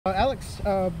Alex,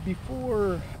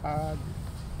 before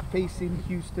facing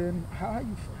Houston, how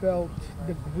you felt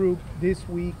the group this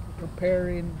week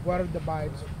preparing? What are the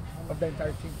vibes of the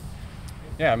entire team?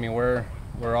 Yeah, I mean we're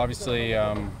obviously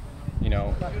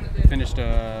finished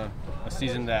a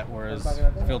season that was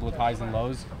filled with highs and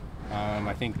lows.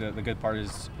 I think the good part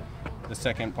is the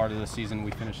second part of the season we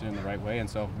finished it in the right way, and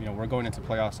so we're going into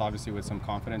playoffs obviously with some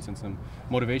confidence and some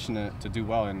motivation to do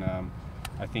well. And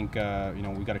I think we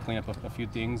got to clean up a few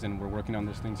things, and we're working on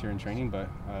those things here in training. But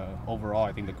overall,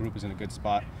 I think the group is in a good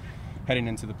spot heading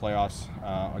into the playoffs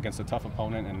against a tough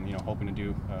opponent, and hoping to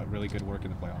do really good work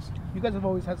in the playoffs. You guys have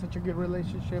always had such a good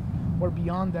relationship, or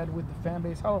beyond that, with the fan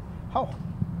base. How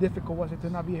difficult was it to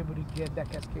not be able to get that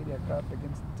Cascadia Cup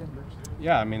against the Timbers?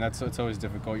 Yeah, I mean it's always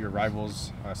difficult. Your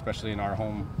rivals, especially in our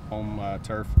home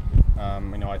turf.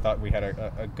 I thought we had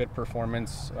a good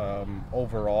performance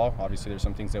overall. Obviously, there's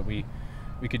some things that we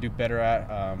could do better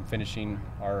at, finishing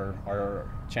our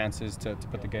chances to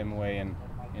put the game away, and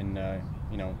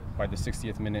by the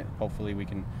 60th minute, hopefully we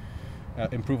can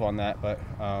improve on that. But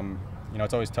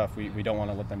it's always tough. We don't want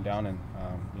to let them down, and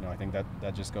I think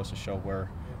that just goes to show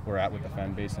where we're at with the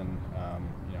fan base, and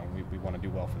we want to do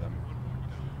well for them.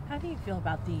 How do you feel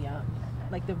about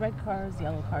the red cards,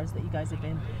 yellow cards that you guys have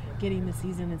been getting this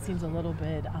season? It seems a little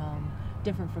bit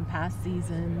different from past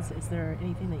seasons. Is there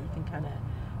anything that you can kind of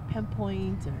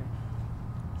pinpoint?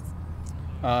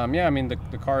 Yeah, I mean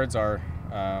the cards are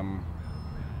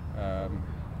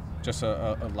just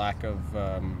a lack of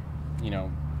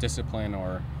discipline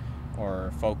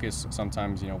or focus.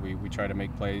 Sometimes we try to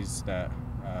make plays that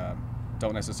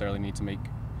don't necessarily need to make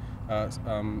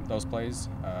those plays.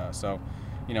 So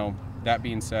that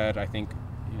being said, I think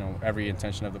every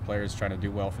intention of the players is trying to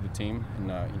do well for the team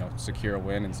and secure a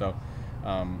win. And so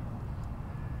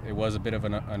it was a bit of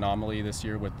an anomaly this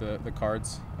year with the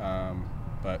cards.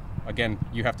 But again,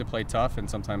 you have to play tough, and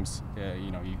sometimes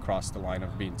you cross the line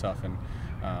of being tough and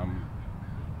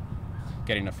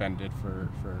getting offended for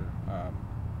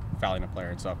fouling a player.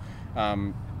 And so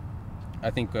I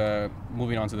think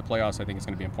moving on to the playoffs, I think it's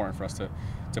going to be important for us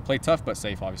to play tough but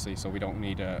safe, obviously, so we don't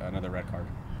need another red card.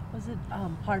 Was it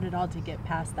hard at all to get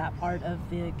past that part of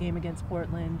the game against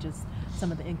Portland, just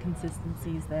some of the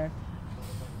inconsistencies there?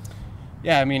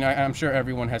 Yeah, I mean, I'm sure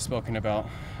everyone has spoken about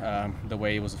the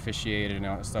way it was officiated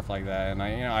and stuff like that, and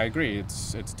I agree.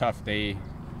 It's tough.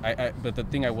 But the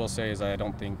thing I will say is I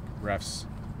don't think refs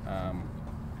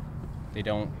they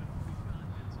don't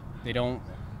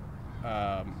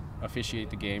officiate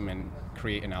the game and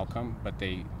create an outcome, but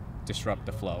they disrupt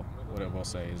the flow. What I will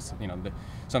say is,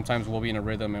 sometimes we'll be in a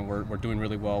rhythm and we're doing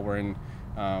really well. We're in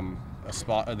a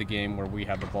spot of the game where we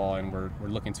have the ball and we're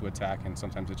looking to attack, and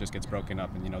sometimes it just gets broken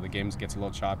up, and the game gets a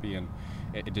little choppy and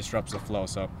it disrupts the flow.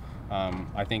 So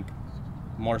I think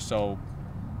more so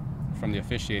from the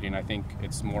officiating, I think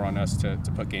it's more on us to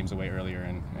put games away earlier,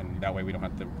 and that way we don't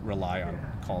have to rely on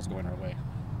calls going our way.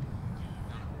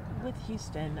 With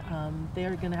Houston,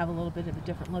 they're going to have a little bit of a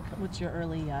different look. What's your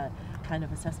early kind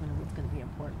of assessment of what's going to be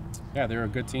important? Yeah, they're a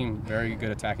good team, very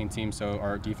good attacking team, so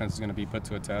our defense is going to be put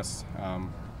to a test.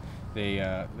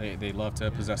 They love to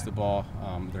possess the ball.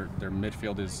 Their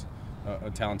midfield is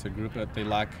a talented group, but they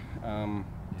lack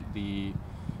the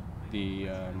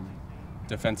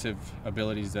defensive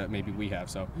abilities that maybe we have.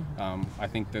 So I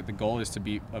think that the goal is to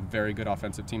be a very good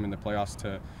offensive team in the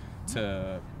playoffs,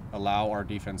 to allow our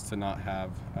defense to not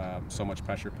have so much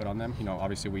pressure put on them.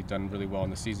 Obviously we've done really well in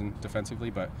the season defensively,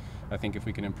 but I think if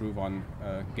we can improve on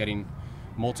getting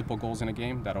multiple goals in a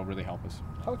game, that'll really help us.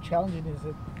 How challenging is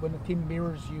it when a team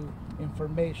mirrors you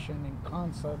information and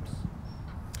concepts?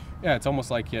 Yeah, it's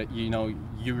almost like in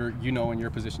your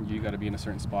position you got to be in a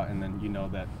certain spot, and then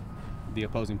that the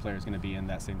opposing player is going to be in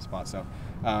that same spot. So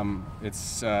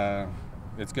it's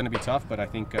going to be tough, but I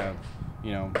think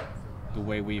the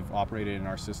way we've operated in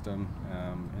our system,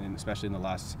 and especially in the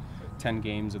last 10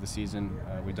 games of the season,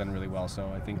 we've done really well.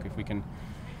 So I think if we can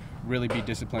really be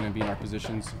disciplined and be in our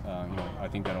positions, I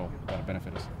think that'll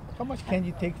benefit us. How much can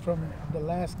you take from the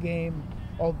last game,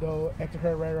 although Hector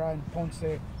Herrera and Ponce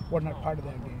were not part of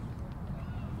that game?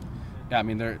 Yeah, I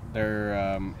mean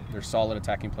they're solid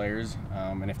attacking players,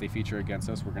 and if they feature against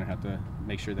us, we're going to have to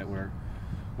make sure that we're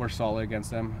solid against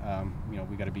them.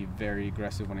 We got to be very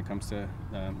aggressive when it comes to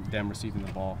them receiving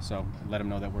the ball. So let them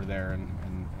know that we're there,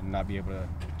 and not be able to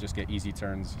just get easy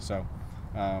turns. So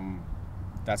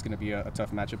that's going to be a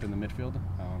tough matchup in the midfield,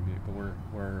 but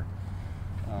we're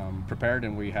prepared,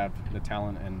 and we have the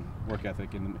talent and work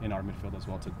ethic in our midfield as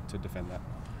well to defend that.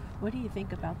 What do you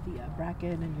think about the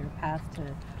bracket and your path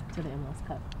to the MLS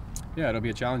Cup? Yeah, it'll be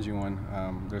a challenging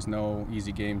one. There's no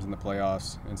easy games in the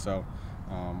playoffs, and so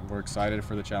we're excited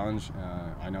for the challenge.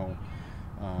 I know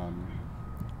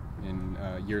in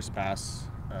years past,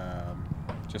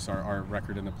 just our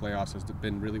record in the playoffs has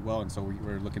been really well, and so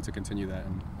we're looking to continue that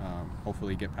and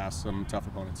hopefully get past some tough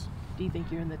opponents. Do you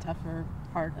think you're in the tougher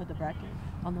part of the bracket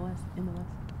in the West?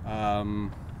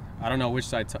 I don't know which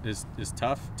side is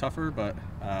tougher, but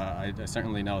I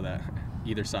certainly know that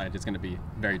either side is going to be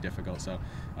very difficult. So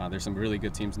there's some really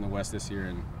good teams in the West this year,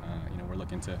 and we're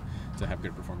looking to have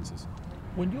good performances.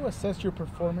 When you assess your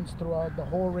performance throughout the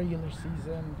whole regular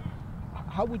season,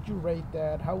 how would you rate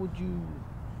that? How would you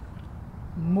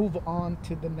move on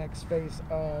to the next phase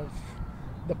of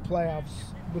the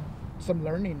playoffs with some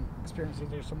learning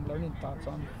experiences or some learning thoughts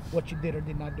on what you did or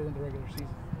did not do in the regular season?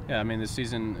 Yeah, I mean, this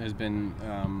season has been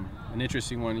an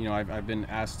interesting one. I've been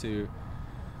asked to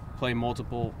play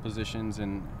multiple positions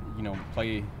and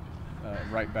play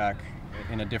right back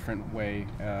in a different way.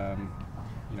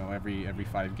 Every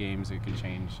 5 games it can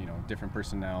change. Different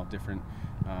personnel, different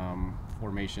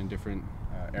formation, different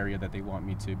area that they want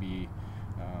me to be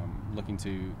looking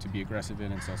to be aggressive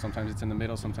in. And so sometimes it's in the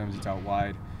middle, sometimes it's out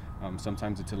wide,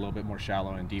 sometimes it's a little bit more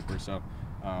shallow and deeper. So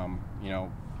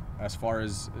as far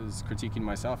as critiquing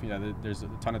myself, there's a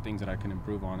ton of things that I can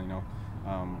improve on.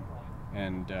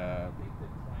 And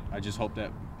I just hope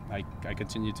that I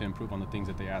continue to improve on the things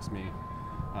that they ask me.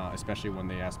 Especially when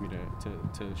they ask me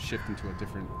to shift into a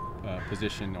different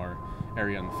position or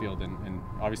area on the field, and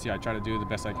obviously I try to do the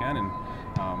best I can and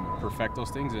perfect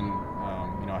those things, and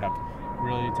I have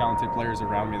really talented players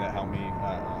around me that help me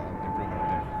improve every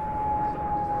day.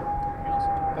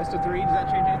 Best of 3, does that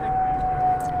change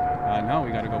anything? No,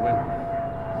 we got to go win.